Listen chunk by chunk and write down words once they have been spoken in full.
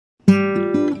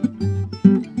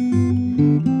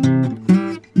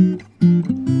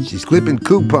clipping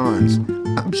coupons,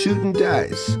 I'm shooting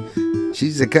dice.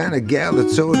 She's the kind of gal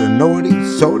that's sorta naughty,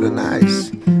 sorta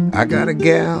nice. I got a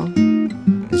gal,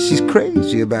 and she's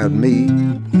crazy about me.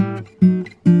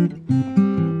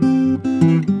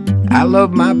 I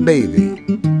love my baby,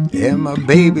 and my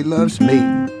baby loves me.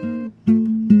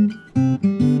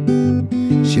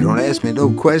 She don't ask me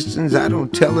no questions, I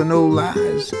don't tell her no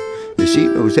lies. But she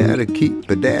knows how to keep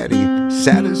her daddy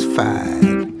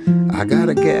satisfied. I got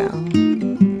a gal,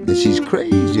 and she's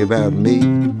crazy about me.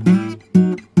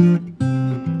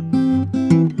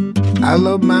 I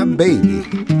love my baby,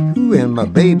 ooh, and my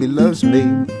baby loves me.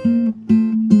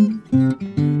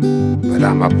 But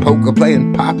I'm a poker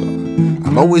playing Poppa,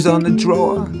 I'm always on the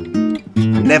draw.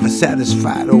 I'm never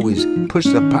satisfied, always push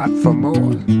the pot for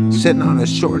more. Sitting on a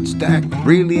short stack,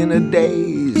 really in a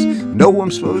daze. Know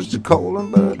I'm supposed to call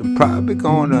him, but I'm probably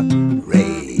gonna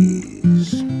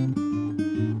raise.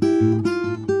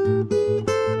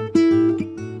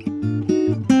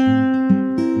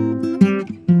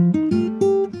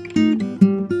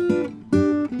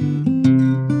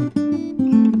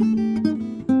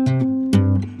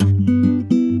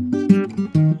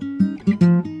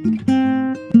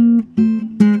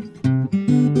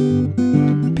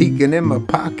 Peeking in my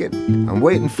pocket, I'm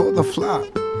waiting for the flop.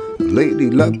 Lady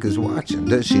Luck is watching,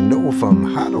 does she know if I'm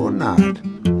hot or not?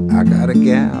 I got a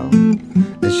gal,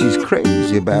 and she's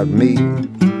crazy about me.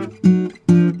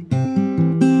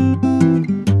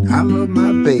 I love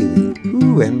my baby,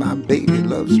 ooh, and my baby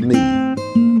loves me.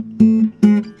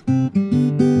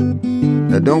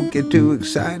 Now don't get too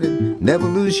excited, never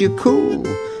lose your cool.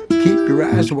 Keep your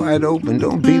eyes wide open,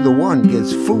 don't be the one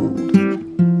gets fooled.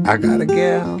 I got a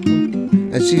gal,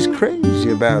 and she's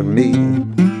crazy about me.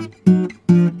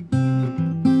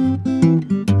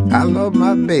 I love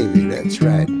my baby, that's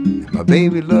right, my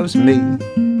baby loves me.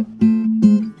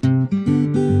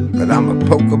 But I'm a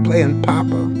poker playing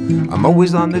Poppa, I'm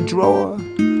always on the draw.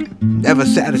 Never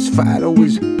satisfied,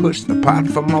 always push the pot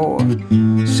for more.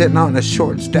 Sitting on a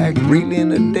short stack, really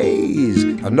in a daze.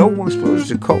 I know I'm supposed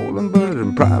to call him, but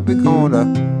I'm probably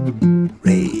gonna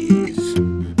raise.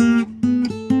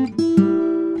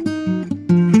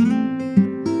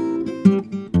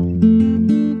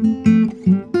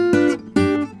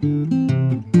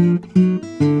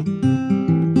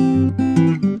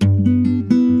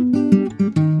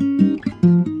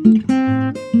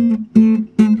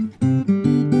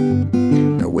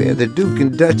 The Duke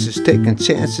and Duchess taking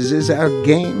chances is our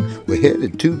game. We're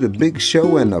headed to the big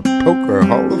show and the Poker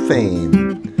Hall of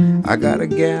Fame. I got a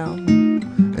gal,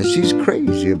 and she's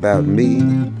crazy about me.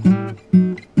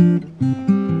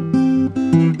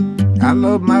 I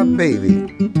love my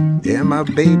baby, yeah, my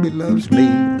baby loves me.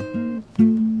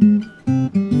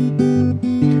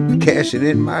 Cashing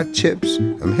in my chips,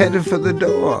 I'm headed for the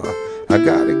door. I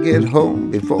gotta get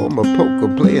home before my poker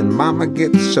playing mama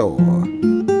gets sore.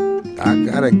 I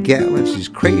got a gal and she's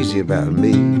crazy about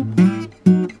me.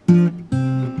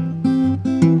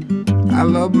 I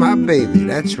love my baby,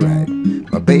 that's right,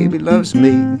 my baby loves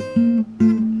me.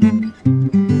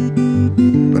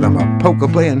 But I'm a poker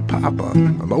playing Poppa,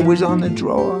 I'm always on the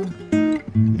draw.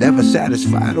 Never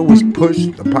satisfied, always push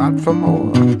the pot for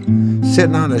more.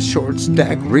 Sitting on a short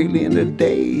stack, really in a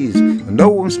daze. I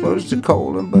know I'm supposed to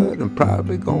call him, but I'm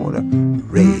probably gonna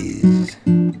raise.